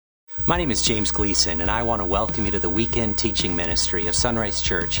My name is James Gleason, and I want to welcome you to the weekend teaching ministry of Sunrise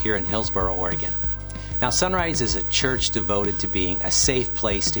Church here in Hillsboro, Oregon. Now, Sunrise is a church devoted to being a safe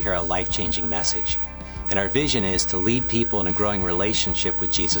place to hear a life-changing message. And our vision is to lead people in a growing relationship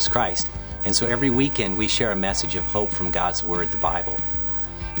with Jesus Christ. And so every weekend we share a message of hope from God's Word, the Bible.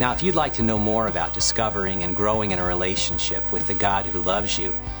 Now, if you'd like to know more about discovering and growing in a relationship with the God who loves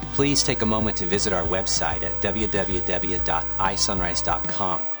you, please take a moment to visit our website at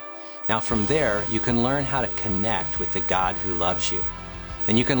www.isunrise.com. Now, from there, you can learn how to connect with the God who loves you.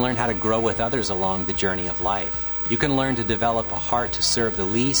 Then you can learn how to grow with others along the journey of life. You can learn to develop a heart to serve the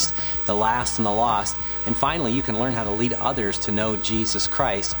least, the last, and the lost. And finally, you can learn how to lead others to know Jesus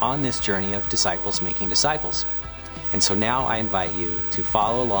Christ on this journey of disciples making disciples. And so now I invite you to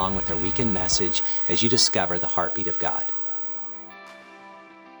follow along with our weekend message as you discover the heartbeat of God.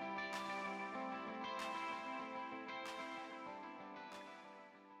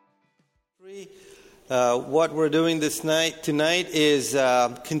 What we're doing tonight is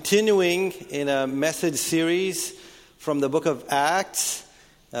continuing in a message series from the book of Acts.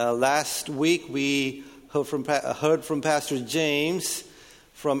 Last week we heard from Pastor James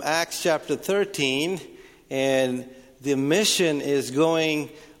from Acts chapter 13, and the mission is going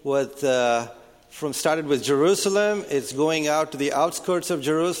started with Jerusalem. It's going out to the outskirts of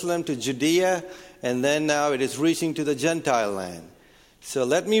Jerusalem, to Judea, and then now it is reaching to the Gentile land. So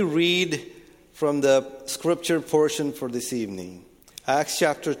let me read from the scripture portion for this evening. Acts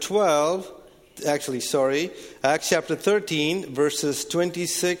chapter 13, verses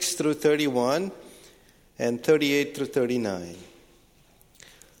 26 through 31 and 38 through 39.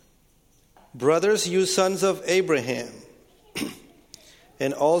 Brothers, you sons of Abraham,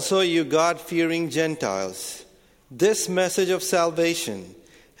 and also you God-fearing Gentiles, this message of salvation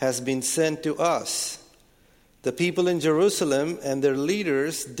has been sent to us. The people in Jerusalem and their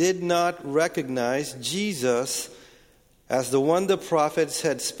leaders did not recognize Jesus as the one the prophets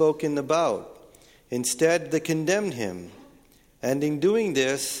had spoken about. Instead, they condemned him. And in doing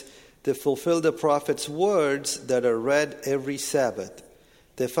this, they fulfilled the prophet's words that are read every Sabbath.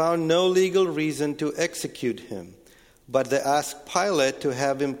 They found no legal reason to execute him, but they asked Pilate to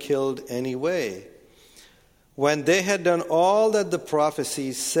have him killed anyway. When they had done all that the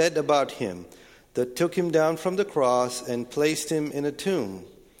prophecies said about him, they took him down from the cross and placed him in a tomb.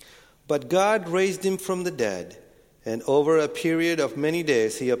 But God raised him from the dead, and over a period of many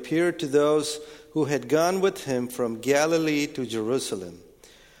days he appeared to those who had gone with him from Galilee to Jerusalem.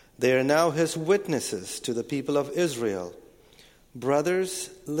 They are now his witnesses to the people of Israel. Brothers,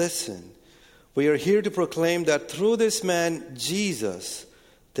 listen. We are here to proclaim that through this man, Jesus,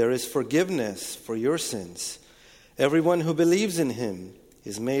 there is forgiveness for your sins. Everyone who believes in him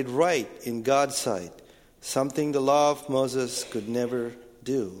is made right in God's sight, something the law of Moses could never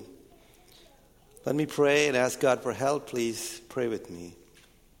do. Let me pray and ask God for help. Please pray with me.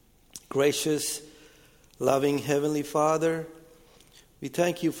 Gracious, loving Heavenly Father, we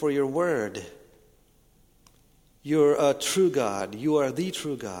thank you for your word. You're a true God. You are the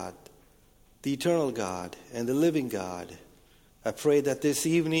true God, the eternal God, and the living God. I pray that this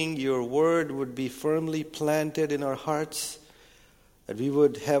evening your word would be firmly planted in our hearts, that we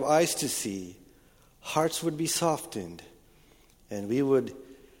would have eyes to see, hearts would be softened, and we would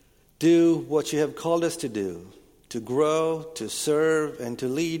do what you have called us to do, to grow, to serve, and to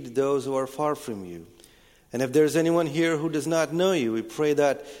lead those who are far from you. And if there's anyone here who does not know you, we pray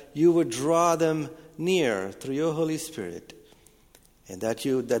that you would draw them near through your Holy Spirit, and that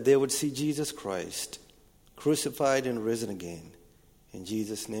they would see Jesus Christ, crucified and risen again. In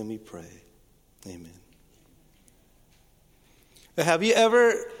Jesus' name we pray. Amen. Have you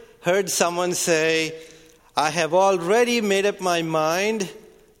ever heard someone say, I have already made up my mind,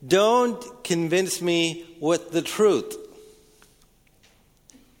 don't convince me with the truth?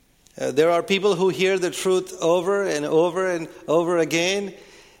 There are people who hear the truth over and over and over again,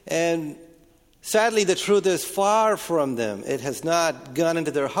 and sadly the truth is far from them. It has not gone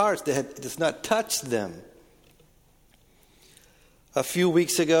into their hearts. It has not touched them. A few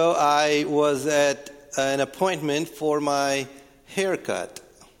weeks ago, I was at an appointment for my haircut.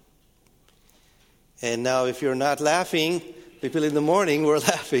 And now if you're not laughing, people in the morning were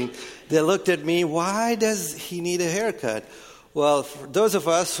laughing. They looked at me, why does he need a haircut? Well, for those of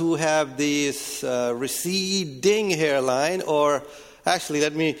us who have this receding hairline, or actually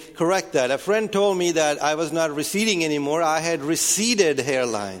let me correct that. A friend told me that I was not receding anymore, I had receded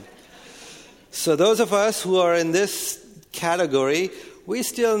hairline. So those of us who are in this category, we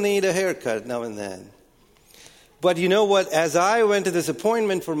still need a haircut now and then. But you know what? As I went to this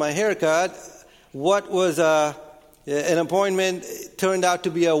appointment for my haircut, what was an appointment turned out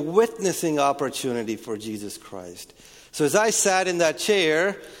to be a witnessing opportunity for Jesus Christ. So as I sat in that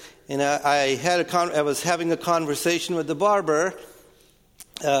chair, and I was having a conversation with the barber,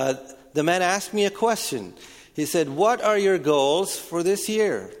 the man asked me a question. He said, "What are your goals for this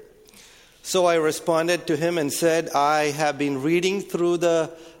year?" So I responded to him and said, "I have been reading through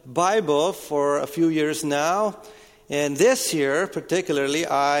the Bible for a few years now, and this year particularly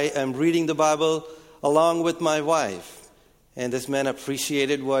I am reading the Bible along with my wife." And this man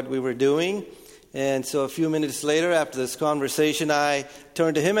appreciated what we were doing. And so a few minutes later, after this conversation, I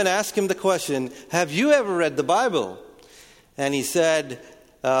turned to him and asked him the question, "Have you ever read the Bible?" And he said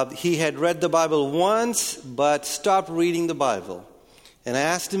he had read the Bible once, but stopped reading the Bible. And I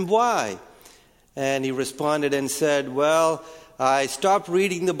asked him why. And he responded and said, "Well, I stopped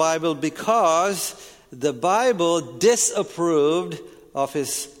reading the Bible because the Bible disapproved of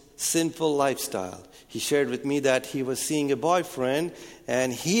his sinful lifestyle." He shared with me that he was seeing a boyfriend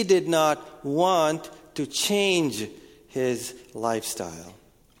and he did not want to change his lifestyle.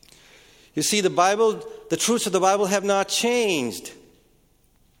 You see, the truths of the Bible have not changed.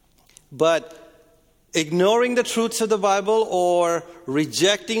 But ignoring the truths of the Bible or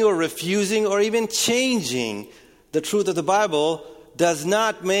rejecting or refusing or even changing the truth of the Bible does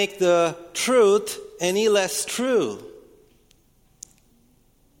not make the truth any less true.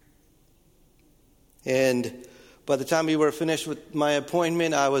 And by the time we were finished with my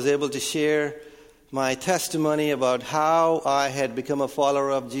appointment, I was able to share my testimony about how I had become a follower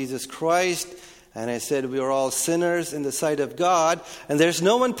of Jesus Christ. And I said we are all sinners in the sight of God, and there's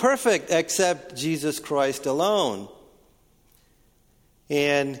no one perfect except Jesus Christ alone.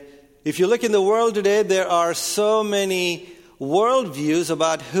 And if you look in the world today, there are so many worldviews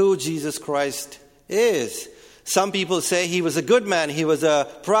about who Jesus Christ is. Some people say he was a good man, he was a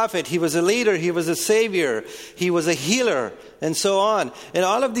prophet, he was a leader, he was a savior, he was a healer, and so on. And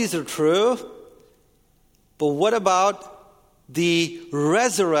all of these are true. But what about the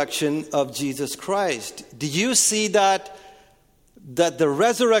resurrection of Jesus Christ? Do you see that the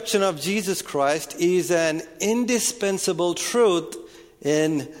resurrection of Jesus Christ is an indispensable truth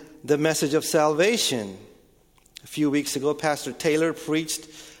in the message of salvation? A few weeks ago, Pastor Taylor preached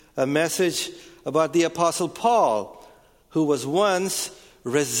a message about the Apostle Paul, who was once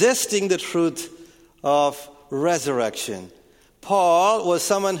resisting the truth of resurrection. Paul was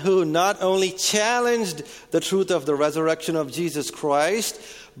someone who not only challenged the truth of the resurrection of Jesus Christ,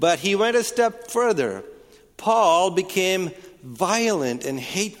 but he went a step further. Paul became violent and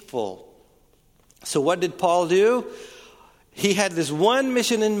hateful. So what did Paul do? He had this one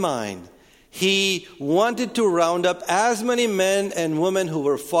mission in mind. He wanted to round up as many men and women who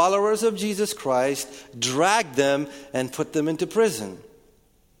were followers of Jesus Christ, drag them, and put them into prison.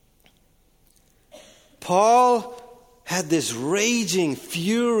 Paul had this raging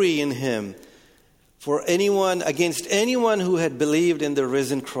fury in him against anyone who had believed in the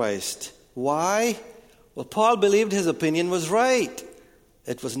risen Christ. Why? Well, Paul believed his opinion was right.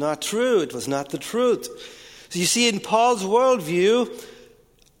 It was not true. It was not the truth. So you see, in Paul's worldview,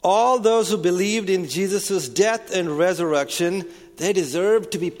 all those who believed in Jesus' death and resurrection, they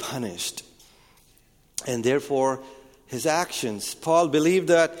deserved to be punished. And therefore, his actions. Paul believed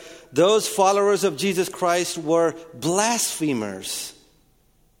that those followers of Jesus Christ were blasphemers.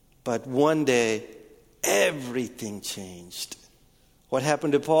 But one day, everything changed. What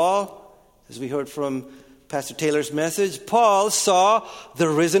happened to Paul? As we heard from Pastor Taylor's message, Paul saw the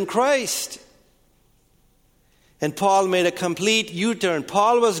risen Christ. And Paul made a complete U-turn.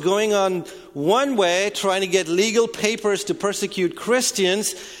 Paul was going on one way, trying to get legal papers to persecute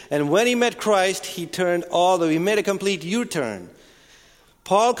Christians. And when he met Christ, he made a complete U-turn.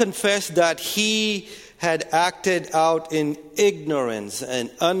 Paul confessed that he had acted out in ignorance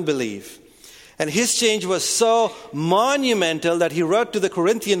and unbelief. And his change was so monumental that he wrote to the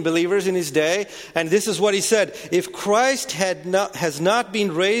Corinthian believers in his day. And this is what he said: "If Christ has not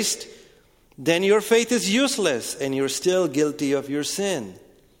been raised, then your faith is useless and you're still guilty of your sin."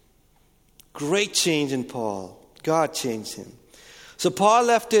 Great change in Paul. God changed him. So Paul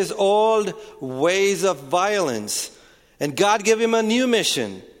left his old ways of violence, and God gave him a new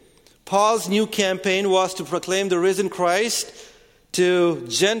mission. Paul's new campaign was to proclaim the risen Christ to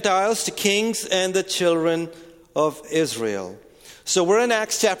Gentiles, to kings, and the children of Israel. So we're in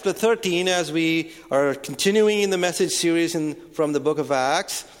Acts chapter 13 as we are continuing in the message series from the book of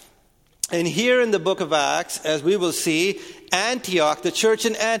Acts. And here in the book of Acts, as we will see, Antioch, the church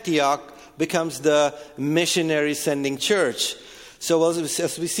in Antioch, becomes the missionary sending church. So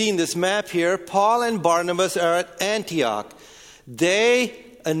as we see in this map here, Paul and Barnabas are at Antioch. They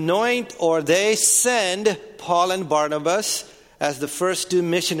anoint or they send Paul and Barnabas as the first two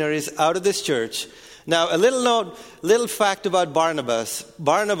missionaries out of this church. Now, a little fact about Barnabas.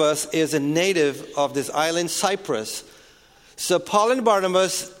 Barnabas is a native of this island, Cyprus. So Paul and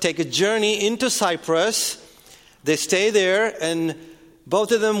Barnabas take a journey into Cyprus. They stay there, and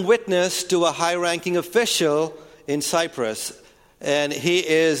both of them witness to a high-ranking official in Cyprus. And he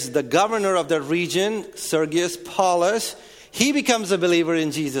is the governor of that region, Sergius Paulus. He becomes a believer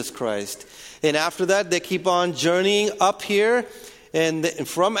in Jesus Christ. And after that, they keep on journeying up here. And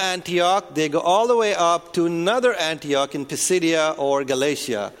from Antioch, they go all the way up to another Antioch in Pisidia or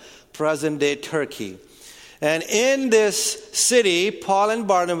Galatia, present-day Turkey. And in this city, Paul and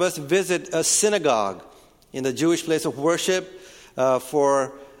Barnabas visit a synagogue in the Jewish place of worship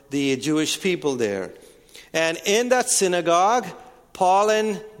for the Jewish people there. And in that synagogue, Paul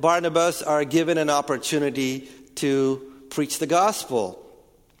and Barnabas are given an opportunity to preach the gospel.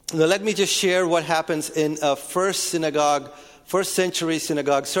 Now, let me just share what happens in a first century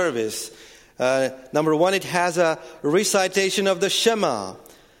synagogue service. Number one, it has a recitation of the Shema,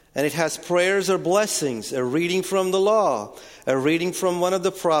 and it has prayers or blessings, a reading from the law, a reading from one of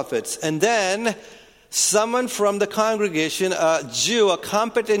the prophets, and then someone from the congregation, a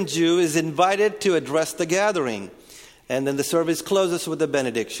competent Jew, is invited to address the gathering. And then the service closes with a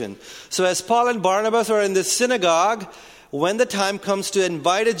benediction. So as Paul and Barnabas are in the synagogue, when the time comes to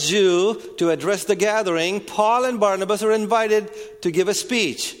invite a Jew to address the gathering, Paul and Barnabas are invited to give a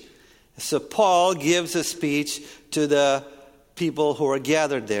speech. So Paul gives a speech to the people who are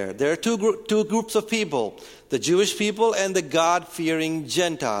gathered there. There are two groups of people, the Jewish people and the God-fearing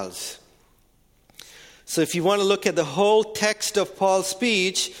Gentiles. So if you want to look at the whole text of Paul's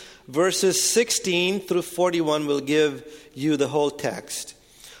speech, verses 16 through 41 will give you the whole text.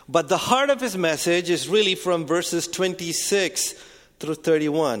 But the heart of his message is really from verses 26 through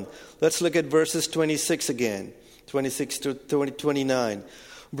 31. Let's look at verses 26 again, 26 to 29.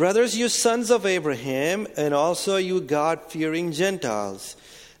 Brothers, you sons of Abraham, and also you God-fearing Gentiles,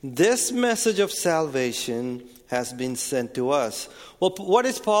 this message of salvation has been sent to us. Well, what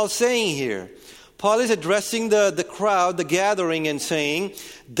is Paul saying here? Paul is addressing the crowd, the gathering, and saying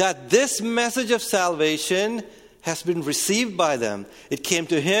that this message of salvation has been received by them. It came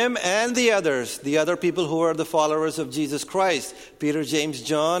to him and the other people who are the followers of Jesus Christ, Peter, James,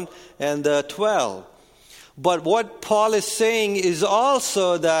 John, and the 12. But what Paul is saying is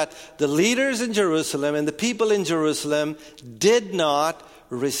also that the leaders in Jerusalem and the people in Jerusalem did not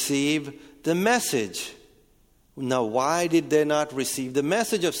receive the message. Now, why did they not receive the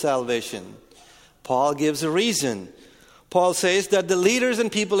message of salvation? Paul gives a reason. Paul says that the leaders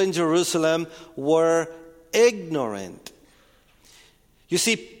and people in Jerusalem were ignorant. You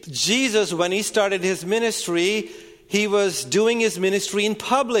see, Jesus, when he started his ministry, he was doing his ministry in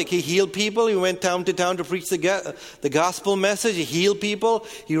public. He healed people. He went town to town to preach the gospel message. He healed people.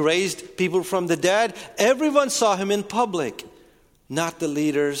 He raised people from the dead. Everyone saw him in public, not the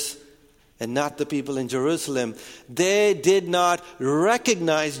leaders and not the people in Jerusalem. They did not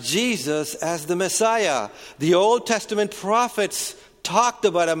recognize Jesus as the Messiah. The Old Testament prophets talked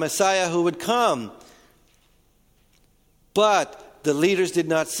about a Messiah who would come, but the leaders did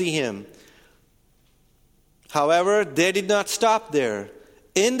not see him. However, they did not stop there.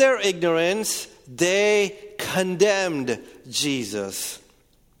 In their ignorance, they condemned Jesus,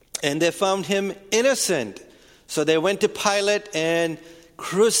 and they found him innocent. So they went to Pilate and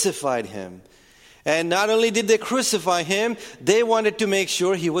crucified him. And not only did they crucify him, they wanted to make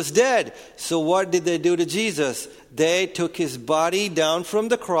sure he was dead. So what did they do to Jesus? They took his body down from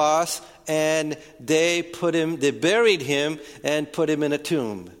the cross and they buried him and put him in a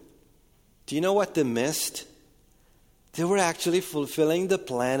tomb. Do you know what they missed? They were actually fulfilling the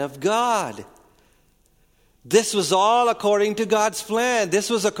plan of God. This was all according to God's plan.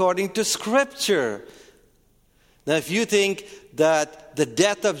 This was according to Scripture. Now, if you think that the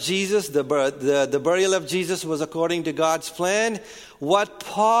death of Jesus, the burial of Jesus was according to God's plan, what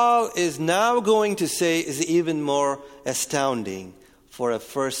Paul is now going to say is even more astounding for a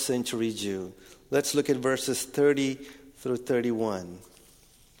first century Jew. Let's look at verses 30 through 31.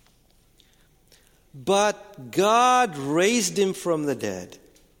 But God raised him from the dead,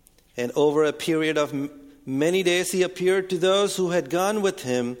 and over a period of many days he appeared to those who had gone with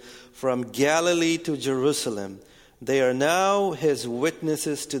him from Galilee to Jerusalem. They are now his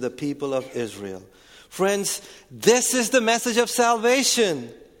witnesses to the people of Israel. Friends, this is the message of salvation.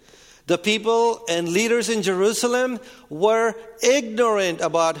 The people and leaders in Jerusalem were ignorant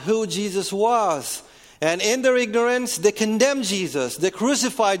about who Jesus was. And in their ignorance, they condemned Jesus. They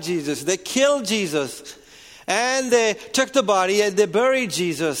crucified Jesus. They killed Jesus. And they took the body and they buried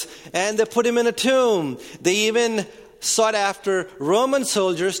Jesus. And they put him in a tomb. They even sought after Roman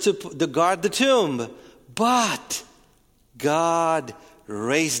soldiers to guard the tomb. But God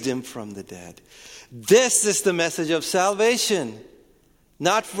raised him from the dead. This is the message of salvation.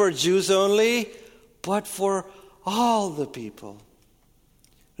 Not for Jews only, but for all the people.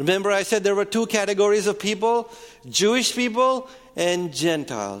 Remember I said there were two categories of people, Jewish people and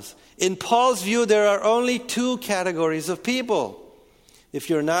Gentiles. In Paul's view, there are only two categories of people. If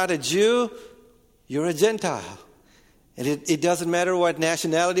you're not a Jew, you're a Gentile. And it doesn't matter what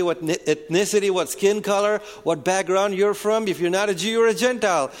nationality, what ethnicity, what skin color, what background you're from. If you're not a Jew, you're a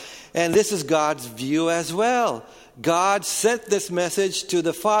Gentile. And this is God's view as well. God sent this message to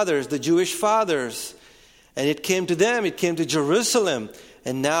the fathers, the Jewish fathers. And it came to them, it came to Jerusalem.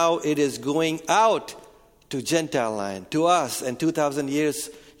 And now it is going out to Gentile land, to us. And 2,000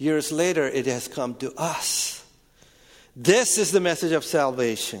 years later, it has come to us. This is the message of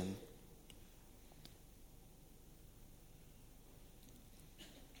salvation.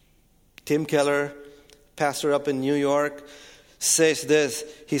 Tim Keller, pastor up in New York, says this.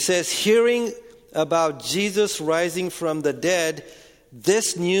 He says, hearing about Jesus rising from the dead,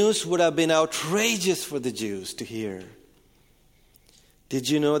 this news would have been outrageous for the Jews to hear. Did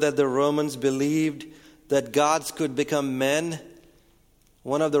you know that the Romans believed that gods could become men?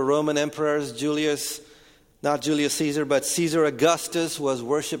 One of the Roman emperors, not Julius Caesar, but Caesar Augustus, was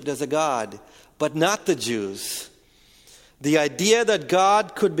worshipped as a god, but not the Jews. The idea that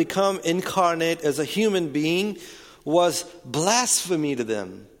God could become incarnate as a human being was blasphemy to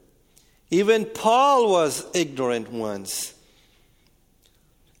them. Even Paul was ignorant once.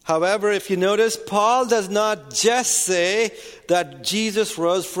 However, if you notice, Paul does not just say that Jesus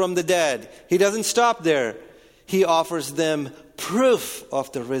rose from the dead. He doesn't stop there. He offers them proof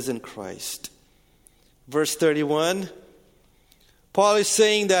of the risen Christ. Verse 31, Paul is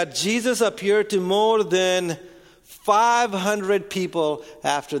saying that Jesus appeared to more than 500 people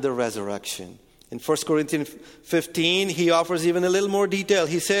after the resurrection. In 1 Corinthians 15, he offers even a little more detail.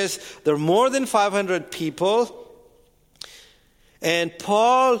 He says there are more than 500 people. And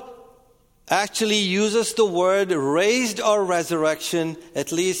Paul actually uses the word raised or resurrection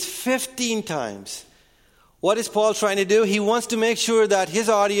at least 15 times. What is Paul trying to do? He wants to make sure that his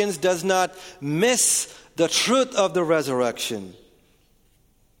audience does not miss the truth of the resurrection.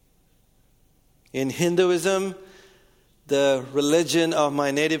 In Hinduism, the religion of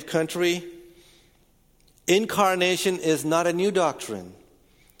my native country, incarnation is not a new doctrine.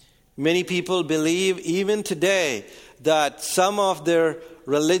 Many people believe even today that some of their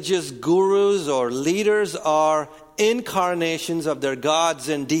religious gurus or leaders are incarnations of their gods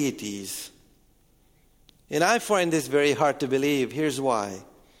and deities. And I find this very hard to believe. Here's why.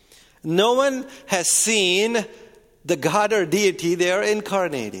 No one has seen the god or deity they are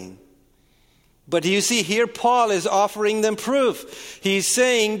incarnating. But you see here, Paul is offering them proof. He's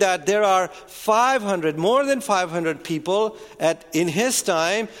saying that there are 500, more than 500 people in his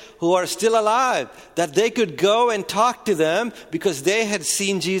time who are still alive, that they could go and talk to them because they had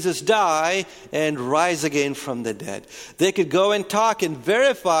seen Jesus die and rise again from the dead. They could go and talk and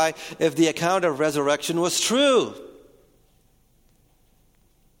verify if the account of resurrection was true.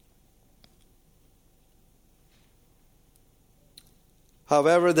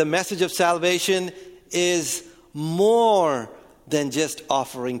 However, the message of salvation is more than just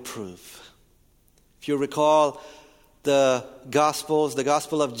offering proof. If you recall the Gospels, the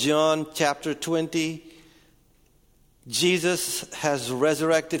Gospel of John, chapter 20, Jesus has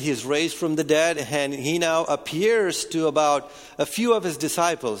resurrected, he's raised from the dead, and he now appears to about a few of his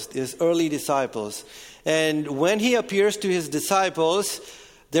disciples, his early disciples. And when he appears to his disciples,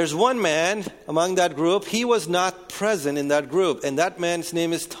 there's one man among that group. He was not present in that group, and that man's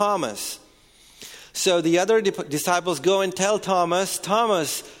name is Thomas. So the other disciples go and tell Thomas,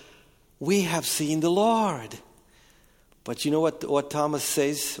 Thomas, we have seen the Lord. But you know what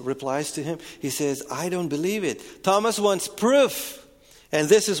Thomas replies to him? He says, I don't believe it. Thomas wants proof. And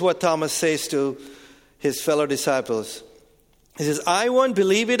this is what Thomas says to his fellow disciples. He says, I won't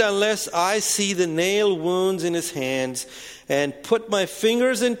believe it unless I see the nail wounds in his hands and put my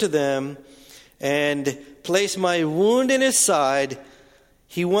fingers into them and place my wound in his side.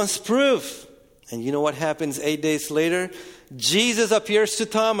 He wants proof. And you know what happens 8 days later? Jesus appears to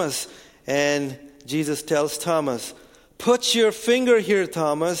Thomas, and Jesus tells Thomas, put your finger here,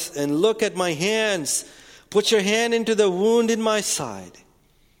 Thomas, and look at my hands. Put your hand into the wound in my side.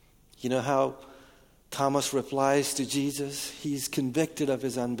 You know how Thomas replies to Jesus? He's convicted of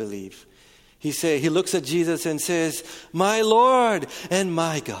his unbelief. He looks at Jesus and says, my Lord and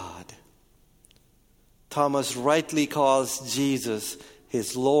my God. Thomas rightly calls Jesus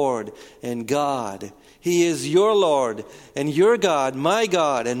his Lord and God. He is your Lord and your God,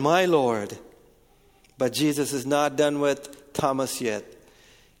 and my Lord. But Jesus is not done with Thomas yet.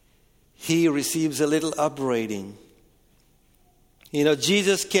 He receives a little upbraiding.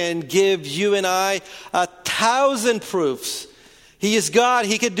 Jesus can give you and I 1,000 proofs. He is God.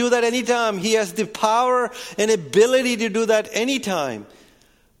 He can do that anytime. He has the power and ability to do that anytime.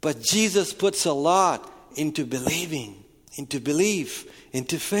 But Jesus puts a lot into believing, into belief,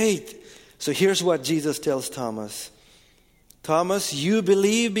 into faith. So here's what Jesus tells Thomas. Thomas, you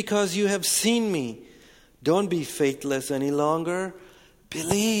believe because you have seen me. Don't be faithless any longer.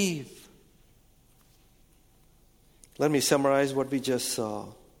 Believe. Let me summarize what we just saw.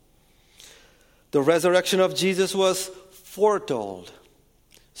 The resurrection of Jesus was foretold.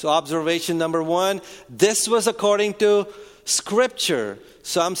 So observation number 1, this was according to Scripture.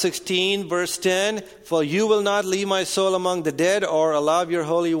 Psalm 16 verse 10, for you will not leave my soul among the dead or allow your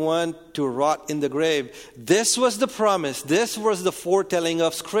Holy One to rot in the grave. This was the promise. This was the foretelling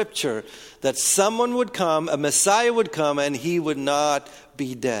of Scripture, that someone would come, a Messiah would come, and he would not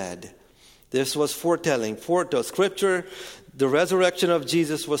be dead. This was foretelling, foretold. Scripture, the resurrection of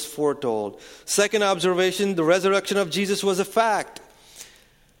Jesus was foretold. Second observation, the resurrection of Jesus was a fact.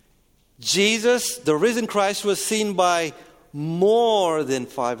 Jesus, the risen Christ, was seen by more than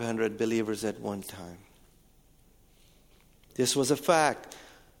 500 believers at one time. This was a fact.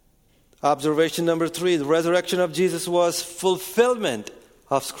 Observation number 3, the resurrection of Jesus was fulfillment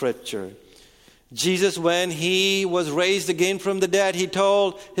of Scripture. Jesus, when he was raised again from the dead, he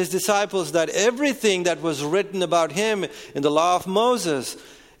told his disciples that everything that was written about him in the law of Moses,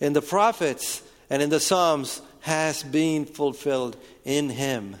 in the prophets, and in the Psalms has been fulfilled in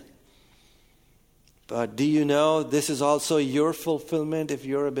him. But do you know this is also your fulfillment if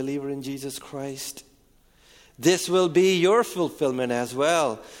you're a believer in Jesus Christ? This will be your fulfillment as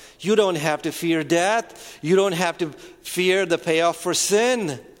well. You don't have to fear death. You don't have to fear the payoff for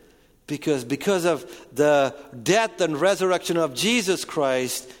sin. Because of the death and resurrection of Jesus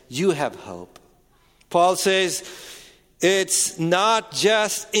Christ, you have hope. Paul says, it's not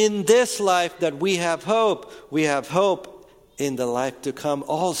just in this life that we have hope. We have hope in the life to come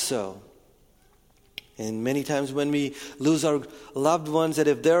also. And many times when we lose our loved ones, that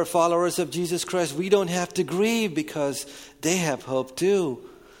if they're followers of Jesus Christ, we don't have to grieve because they have hope too.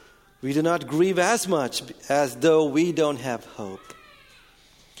 We do not grieve as much as though we don't have hope.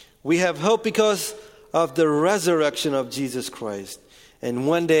 We have hope because of the resurrection of Jesus Christ. And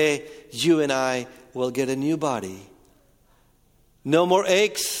one day, you and I will get a new body. No more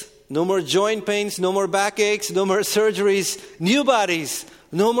aches, no more joint pains, no more backaches, no more surgeries, new bodies,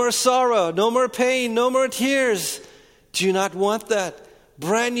 no more sorrow, no more pain, no more tears. Do you not want that?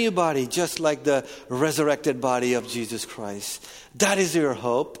 Brand new body, just like the resurrected body of Jesus Christ. That is your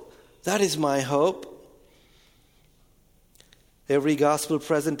hope. That is my hope. Every gospel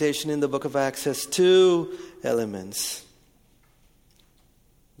presentation in the book of Acts has 2 elements.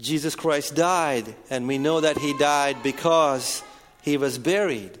 Jesus Christ died, and we know that he died because he was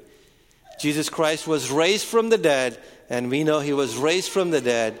buried. Jesus Christ was raised from the dead, and we know he was raised from the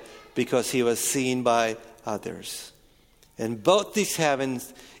dead because he was seen by others. And both these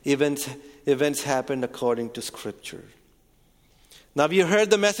events happened according to Scripture. Now, you heard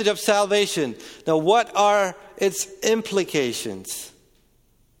the message of salvation. Now, what are its implications?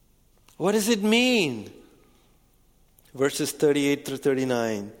 What does it mean? Verses 38 through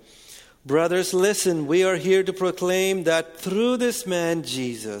 39. Brothers, listen, we are here to proclaim that through this man,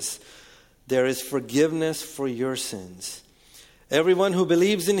 Jesus, there is forgiveness for your sins. Everyone who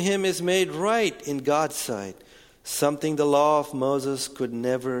believes in him is made right in God's sight, something the law of Moses could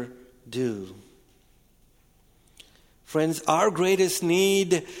never do. Friends, our greatest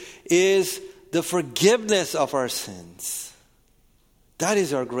need is the forgiveness of our sins. That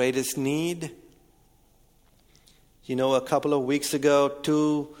is our greatest need. You know, a couple of weeks ago,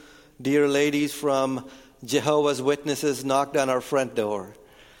 2 dear ladies from Jehovah's Witnesses knocked on our front door.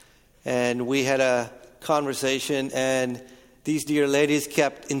 And we had a conversation, and these dear ladies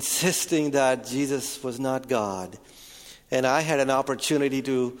kept insisting that Jesus was not God. And I had an opportunity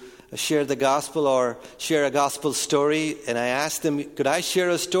to share the gospel or share a gospel story. And I asked them, could I share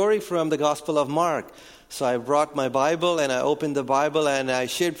a story from the Gospel of Mark? So I brought my Bible and I opened the Bible and I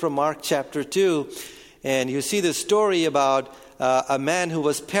shared from Mark chapter 2. And you see the story about a man who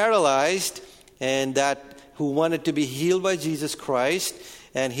was paralyzed and who wanted to be healed by Jesus Christ.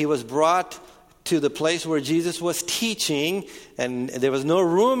 And he was brought to the place where Jesus was teaching. And there was no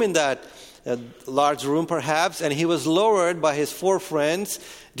room in that a large room perhaps, and he was lowered by his 4 friends.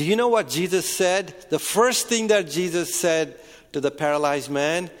 Do you know what Jesus said? The first thing that Jesus said to the paralyzed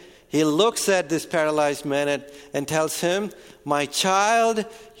man, he looks at this paralyzed man and tells him, "My child,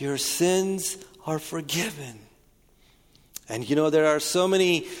 your sins are forgiven." And you know, there are so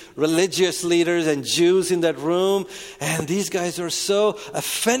many religious leaders and Jews in that room, and these guys are so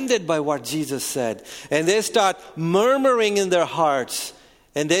offended by what Jesus said. And they start murmuring in their hearts.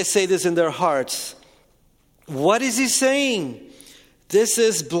 And they say this in their hearts. What is he saying? This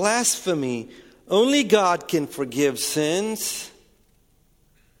is blasphemy. Only God can forgive sins.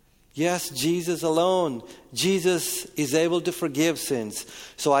 Yes, Jesus alone. Jesus is able to forgive sins.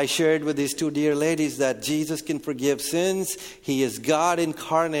 So I shared with these 2 dear ladies that Jesus can forgive sins. He is God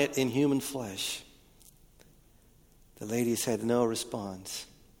incarnate in human flesh. The ladies had no response.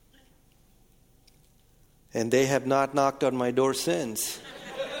 And they have not knocked on my door since.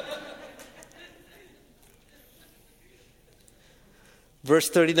 Verse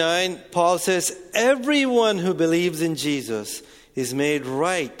 39, Paul says, everyone who believes in Jesus is made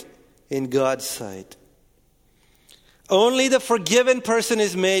right in God's sight. Only the forgiven person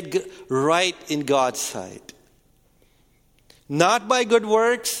is made right in God's sight. Not by good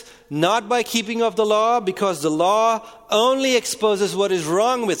works, not by keeping of the law, because the law only exposes what is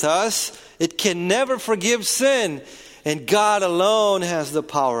wrong with us. It can never forgive sin. And God alone has the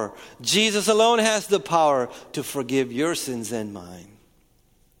power. Jesus alone has the power to forgive your sins and mine.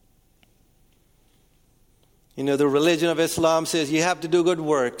 You know, the religion of Islam says you have to do good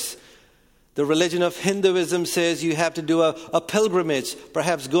works. The religion of Hinduism says you have to do a pilgrimage,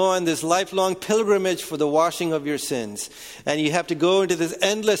 perhaps go on this lifelong pilgrimage for the washing of your sins. And you have to go into this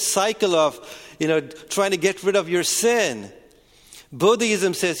endless cycle of, trying to get rid of your sin.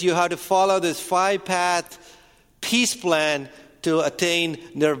 Buddhism says you have to follow this 5-path peace plan to attain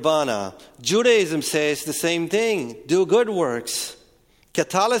nirvana. Judaism says the same thing, do good works.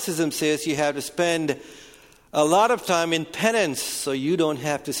 Catholicism says you have to spend a lot of time in penance so you don't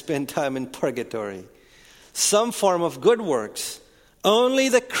have to spend time in purgatory. Some form of good works. Only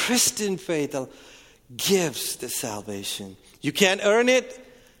the Christian faith gives the salvation. You can't earn it,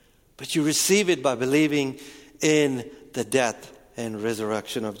 but you receive it by believing in the death and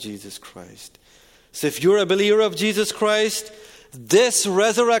resurrection of Jesus Christ. So if you're a believer of Jesus Christ, this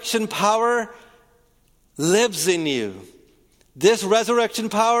resurrection power lives in you. This resurrection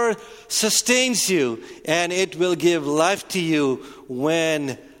power sustains you, and it will give life to you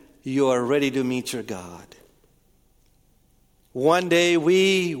when you are ready to meet your God. One day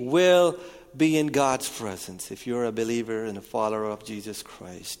we will be in God's presence if you're a believer and a follower of Jesus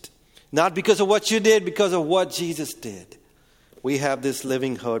Christ. Not because of what you did, because of what Jesus did. We have this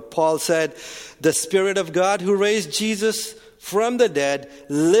living hope. Paul said, the Spirit of God who raised Jesus from the dead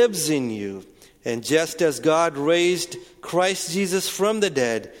lives in you. And just as God raised Christ Jesus from the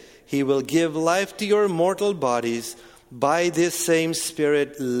dead, He will give life to your mortal bodies by this same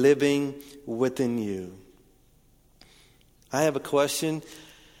Spirit living within you. I have a question.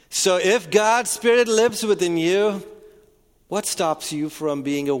 So if God's Spirit lives within you, what stops you from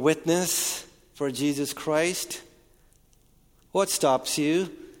being a witness for Jesus Christ? What stops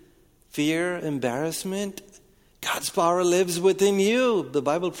you? Fear, embarrassment? God's power lives within you. The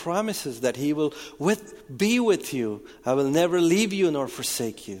Bible promises that He will be with you. I will never leave you nor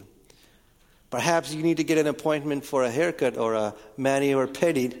forsake you. Perhaps you need to get an appointment for a haircut or a mani or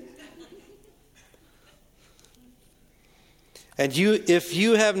pedi. And if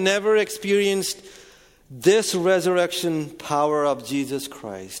you have never experienced this resurrection power of Jesus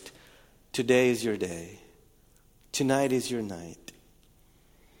Christ, today is your day. Tonight is your night.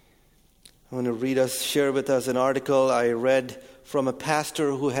 I want to share with us an article I read from a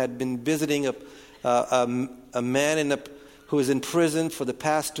pastor who had been visiting a man who is in prison for the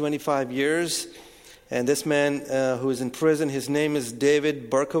past 25 years. And this man who is in prison, his name is David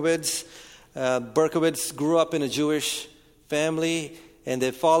Berkowitz. Berkowitz grew up in a Jewish family, and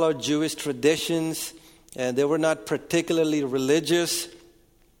they followed Jewish traditions, and they were not particularly religious.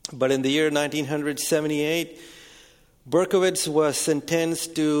 But in the year 1978, Berkowitz was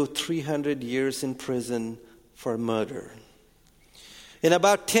sentenced to 300 years in prison for murder. And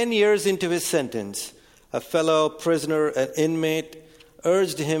about 10 years into his sentence, a fellow prisoner, an inmate,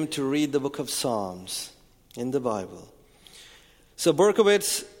 urged him to read the book of Psalms in the Bible. So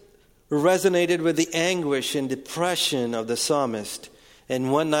Berkowitz resonated with the anguish and depression of the psalmist.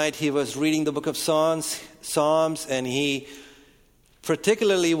 And one night he was reading the book of Psalms, and he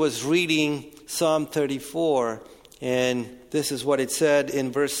particularly was reading Psalm 34. And this is what it said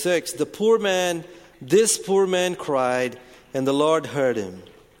in verse 6. This poor man cried, and the Lord heard him.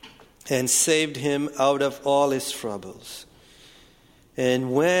 and saved him out of all his troubles.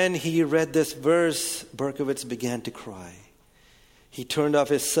 And when he read this verse, Berkowitz began to cry. He turned off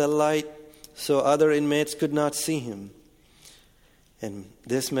his cell light so other inmates could not see him. And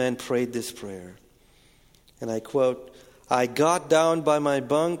this man prayed this prayer. And I quote, "I got down by my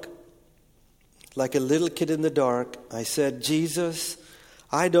bunk like a little kid in the dark. I said, 'Jesus,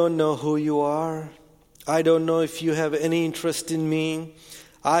 I don't know who you are. I don't know if you have any interest in me.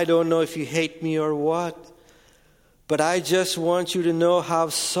 I don't know if you hate me or what. But I just want you to know how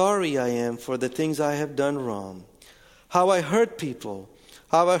sorry I am for the things I have done wrong. How I hurt people.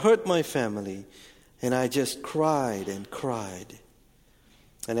 How I hurt my family.' And I just cried and cried."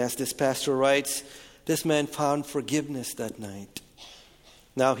 And as this pastor writes, this man found forgiveness that night.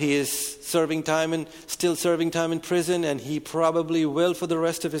 Now he is still serving time in prison, and he probably will for the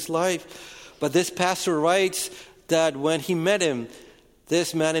rest of his life. But this pastor writes that when he met him,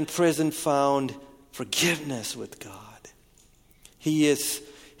 this man in prison found forgiveness with God. He's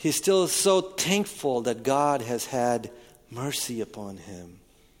still so thankful that God has had mercy upon him.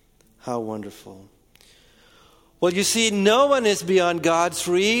 How wonderful. Well, you see, no one is beyond God's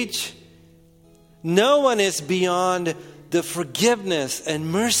reach. No one is beyond the forgiveness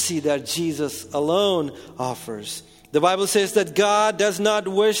and mercy that Jesus alone offers. The Bible says that God does not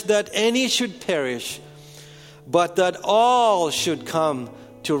wish that any should perish, but that all should come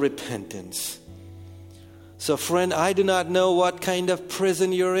to repentance. So friend, I do not know what kind of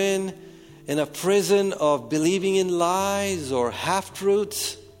prison you're in a prison of believing in lies or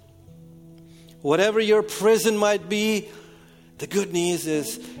half-truths. Whatever your prison might be, the good news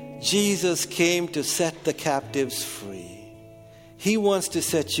is Jesus came to set the captives free. He wants to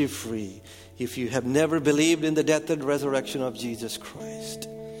set you free if you have never believed in the death and resurrection of Jesus Christ.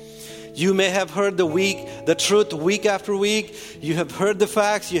 You may have heard the truth week after week. You have heard the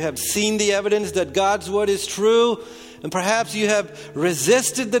facts. You have seen the evidence that God's word is true. And perhaps you have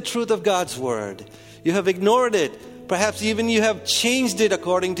resisted the truth of God's word. You have ignored it. Perhaps even you have changed it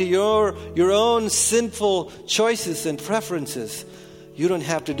according to your own sinful choices and preferences. You don't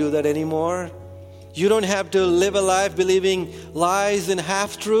have to do that anymore. You don't have to live a life believing lies and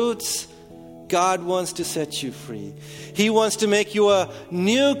half-truths. God wants to set you free. He wants to make you a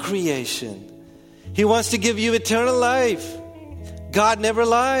new creation. He wants to give you eternal life. God never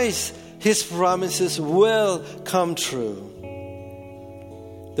lies. His promises will come true.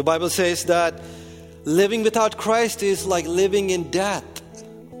 The Bible says that living without Christ is like living in death.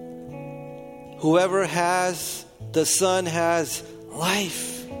 Whoever has the Son has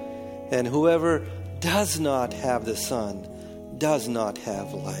life, and whoever does not have the Son does not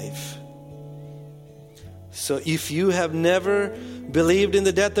have life. So if you have never believed in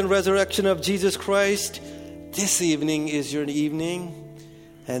the death and resurrection of Jesus Christ, this evening is your evening,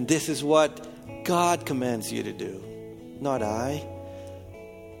 and this is what God commands you to do, not I.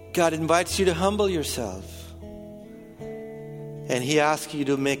 God invites you to humble yourself, and He asks you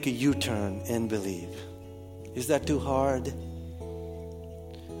to make a U-turn and believe. Is that too hard?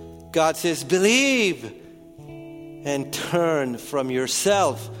 God says, believe and turn from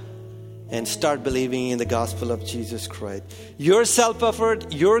yourself and start believing in the gospel of Jesus Christ. Your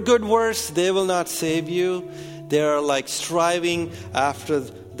self-effort, your good works, they will not save you. They are like striving after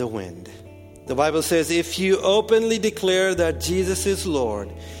the wind. The Bible says, if you openly declare that Jesus is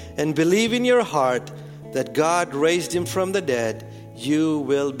Lord and believe in your heart that God raised Him from the dead, you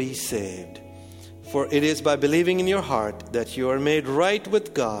will be saved. For it is by believing in your heart that you are made right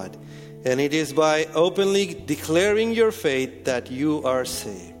with God, and it is by openly declaring your faith that you are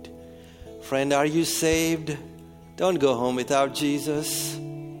saved. Friend, are you saved? Don't go home without Jesus.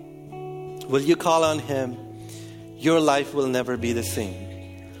 Will you call on Him? Your life will never be the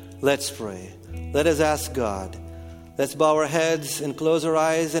same. Let's pray. Let us ask God. Let's bow our heads and close our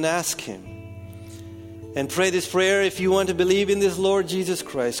eyes and ask Him. And pray this prayer if you want to believe in this Lord Jesus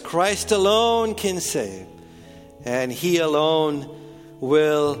Christ. Christ alone can save, and He alone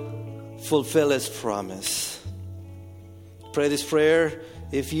will fulfill His promise. Pray this prayer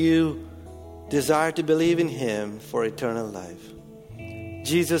if you desire to believe in Him for eternal life.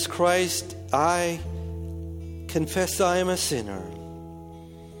 Jesus Christ, I confess I am a sinner.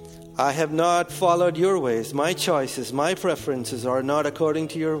 I have not followed your ways. My choices, my preferences are not according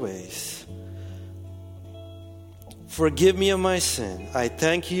to your ways. Forgive me of my sin. I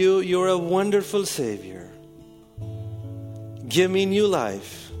thank you. You're a wonderful Savior. Give me new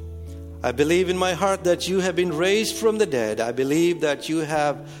life. I believe in my heart that you have been raised from the dead. I believe that you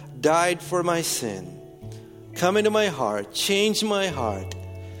have died for my sin. Come into my heart, change my heart,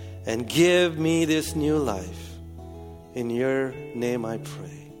 and give me this new life. In your name I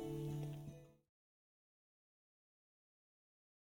pray.